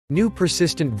New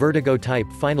persistent vertigo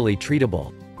type finally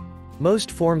treatable.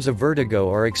 Most forms of vertigo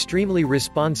are extremely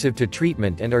responsive to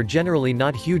treatment and are generally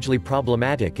not hugely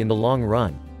problematic in the long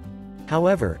run.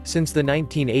 However, since the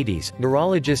 1980s,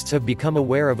 neurologists have become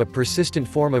aware of a persistent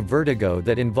form of vertigo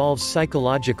that involves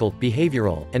psychological,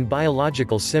 behavioral, and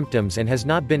biological symptoms and has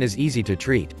not been as easy to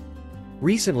treat.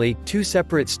 Recently, two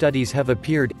separate studies have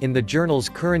appeared, in the journals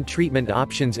Current Treatment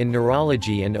Options in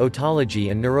Neurology and Otology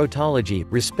and Neurotology,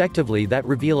 respectively, that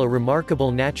reveal a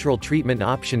remarkable natural treatment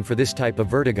option for this type of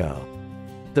vertigo.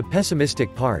 The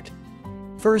pessimistic part.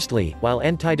 Firstly, while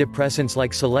antidepressants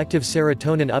like selective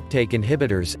serotonin uptake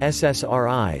inhibitors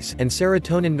 (SSRIs) and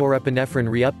serotonin-norepinephrine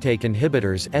reuptake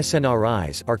inhibitors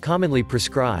 (SNRIs) are commonly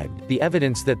prescribed, the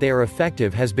evidence that they are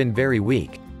effective has been very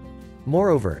weak.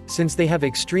 Moreover, since they have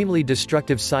extremely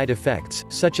destructive side effects,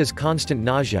 such as constant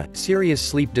nausea, serious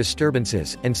sleep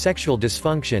disturbances, and sexual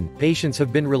dysfunction, patients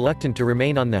have been reluctant to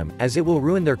remain on them, as it will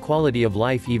ruin their quality of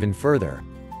life even further.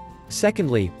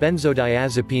 Secondly,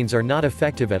 benzodiazepines are not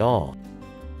effective at all.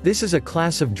 This is a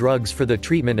class of drugs for the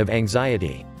treatment of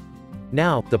anxiety.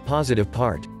 Now, the positive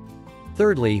part.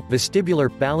 Thirdly, vestibular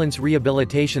balance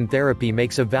rehabilitation therapy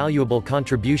makes a valuable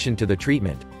contribution to the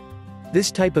treatment. This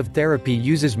type of therapy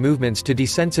uses movements to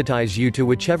desensitize you to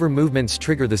whichever movements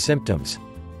trigger the symptoms.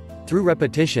 Through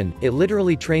repetition, it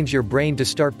literally trains your brain to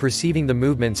start perceiving the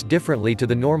movements differently to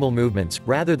the normal movements,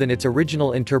 rather than its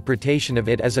original interpretation of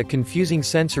it as a confusing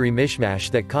sensory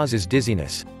mishmash that causes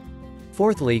dizziness.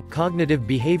 Fourthly, cognitive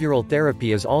behavioral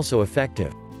therapy is also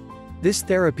effective. This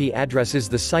therapy addresses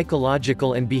the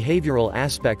psychological and behavioral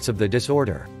aspects of the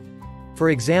disorder. For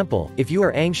example, if you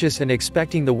are anxious and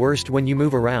expecting the worst when you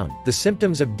move around, the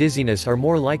symptoms of dizziness are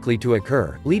more likely to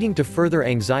occur, leading to further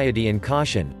anxiety and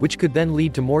caution, which could then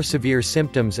lead to more severe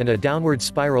symptoms and a downward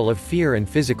spiral of fear and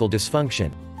physical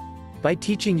dysfunction. By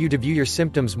teaching you to view your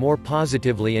symptoms more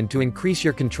positively and to increase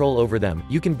your control over them,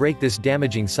 you can break this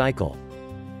damaging cycle.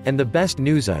 And the best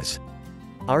news is,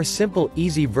 our simple,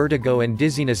 easy vertigo and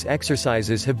dizziness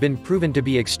exercises have been proven to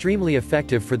be extremely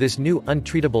effective for this new,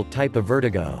 untreatable type of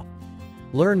vertigo.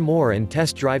 Learn more and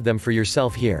test drive them for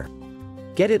yourself here.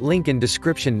 Get it, link in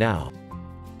description now.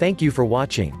 Thank you for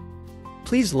watching.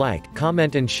 Please like,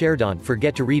 comment and share. Don't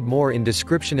forget to read more in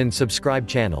description and subscribe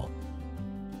channel.